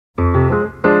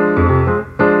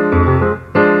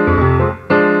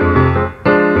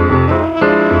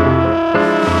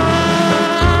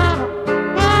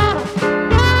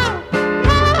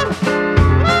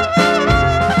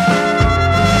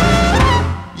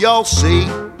You'll see,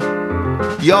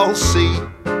 you'll see.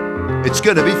 It's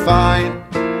gonna be fine,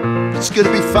 it's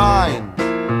gonna be fine.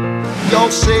 You'll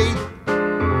see,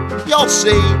 you'll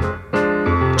see.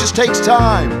 It just takes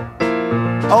time,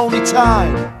 only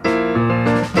time.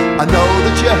 I know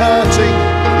that you're hurting,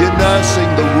 you're nursing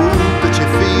the wound that you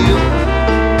feel.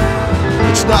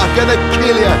 It's not gonna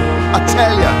kill you, I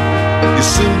tell you,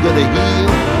 you're soon gonna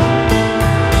heal.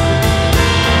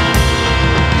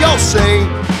 You'll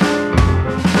see.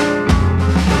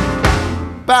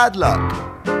 Bad luck,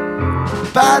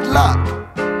 bad luck.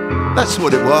 That's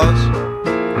what it was,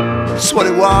 that's what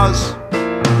it was.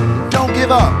 Don't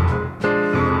give up,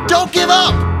 don't give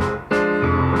up.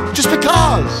 Just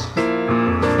because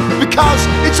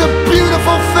it's a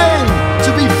beautiful thing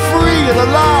to be free and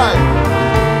alive.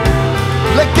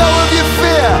 Let go of your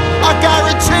fear, I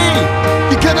guarantee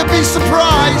you're gonna be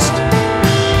surprised.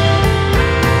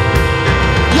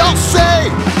 You'll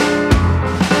see.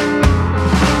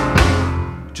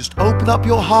 Just open up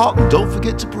your heart and don't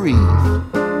forget to breathe.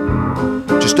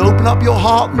 Just open up your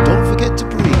heart and don't forget to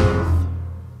breathe.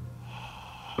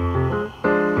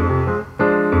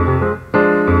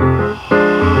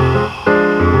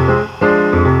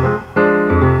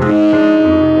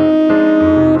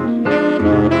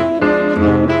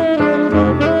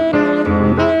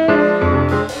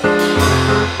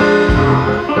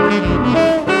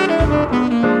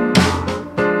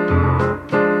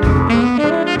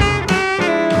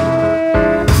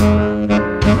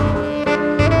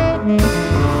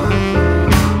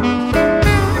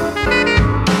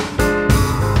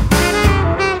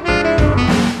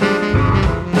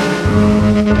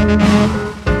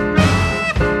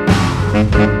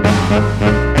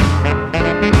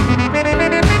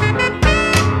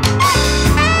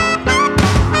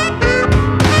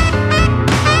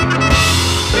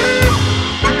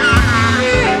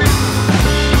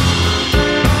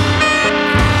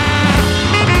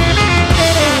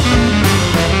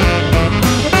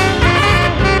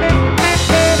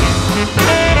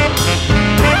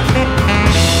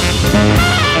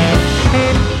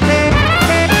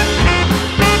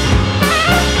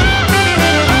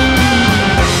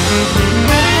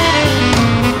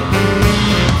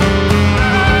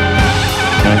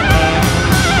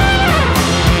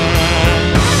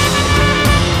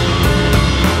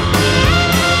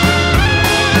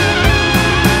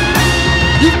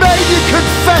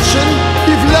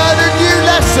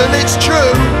 It's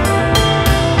true.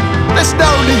 There's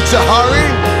no need to hurry.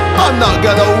 I'm not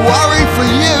gonna worry for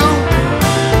you.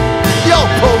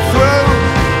 You'll pull through.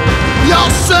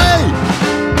 You'll see.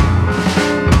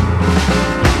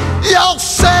 You'll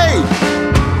see.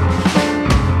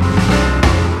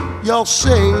 You'll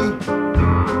see.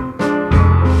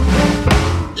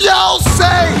 You'll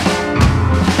see.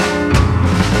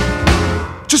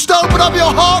 Just open up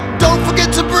your heart. Don't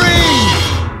forget to breathe.